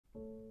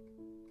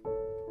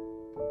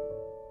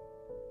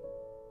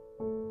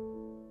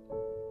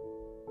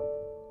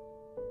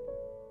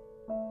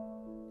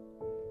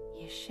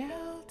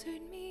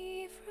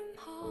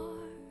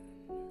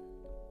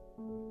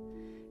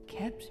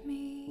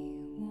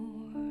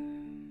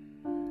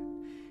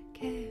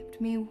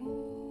me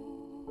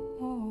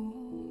warm.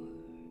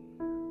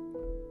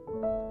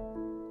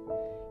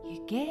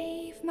 You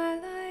gave my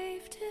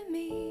life to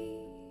me,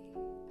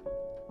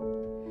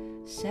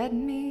 set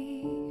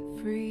me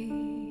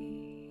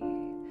free,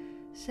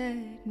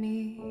 set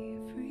me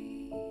free.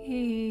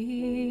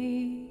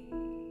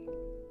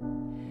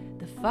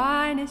 The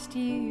finest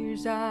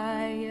years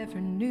I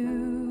ever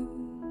knew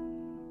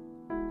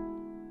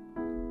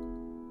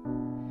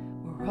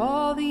were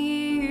all the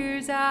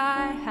years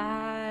I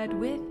had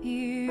with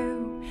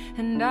you,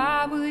 and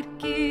I would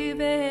give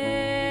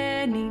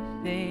anything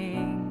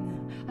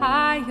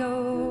I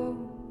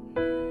own,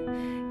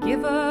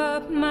 give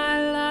up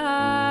my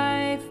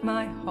life,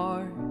 my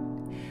heart,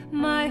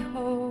 my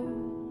home.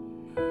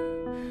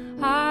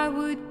 I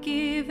would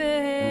give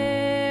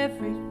everything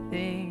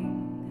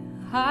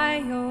I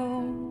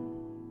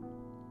own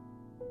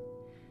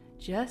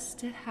just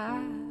to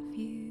have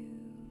you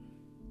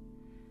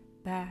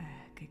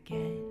back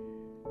again.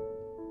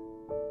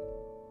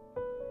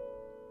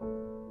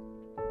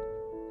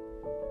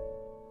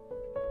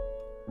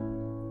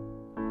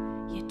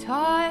 You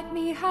taught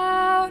me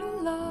how to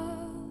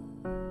love,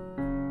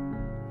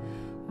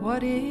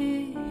 what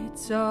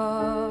it's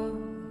of,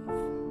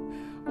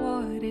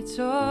 what it's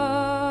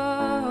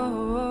of.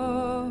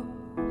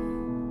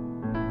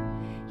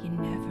 You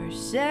never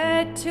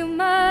said too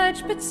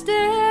much, but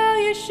still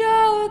you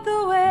showed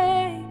the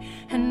way,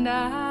 and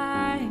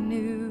I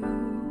knew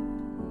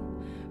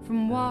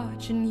from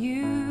watching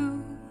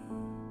you.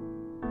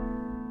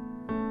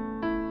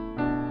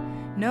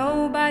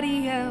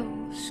 Nobody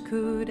else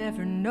could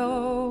ever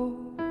know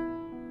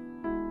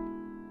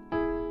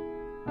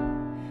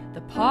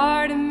the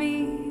part of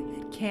me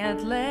that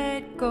can't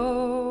let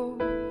go,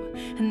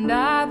 and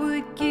I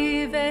would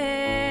give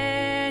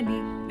anything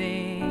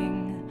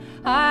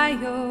I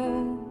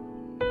own,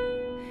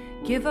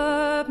 give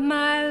up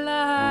my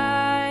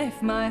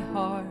life, my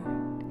heart,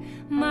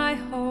 my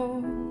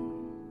home.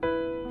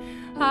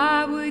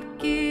 I would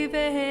give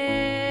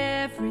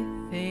everything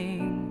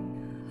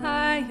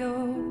I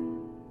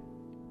own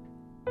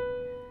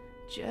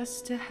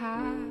just to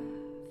have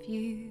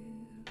you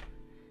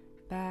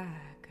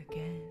back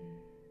again.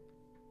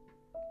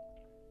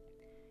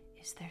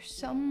 Is there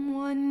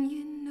someone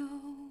you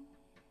know,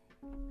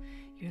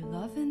 you're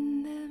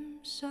loving them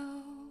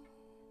so,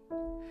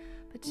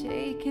 but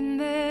taking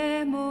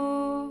them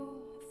all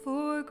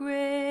for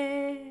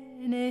granted?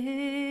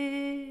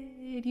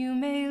 You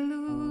may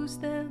lose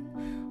them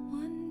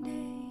one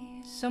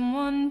day,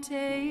 someone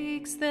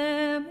takes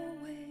them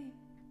away,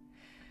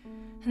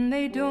 and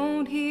they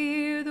don't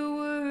hear the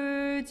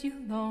words you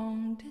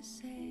long to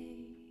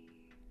say.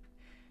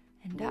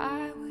 And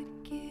I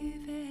would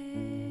give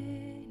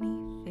anything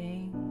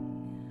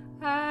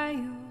I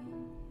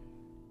own,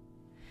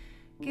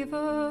 give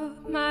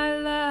up my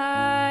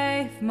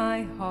life,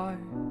 my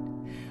heart,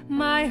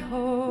 my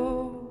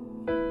home.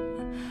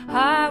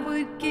 I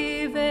would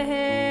give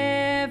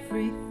everything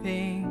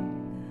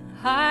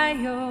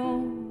I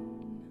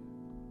own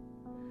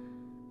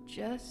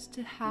just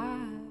to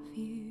have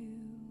you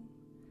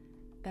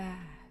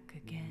back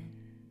again,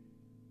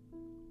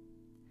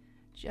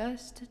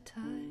 just to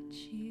touch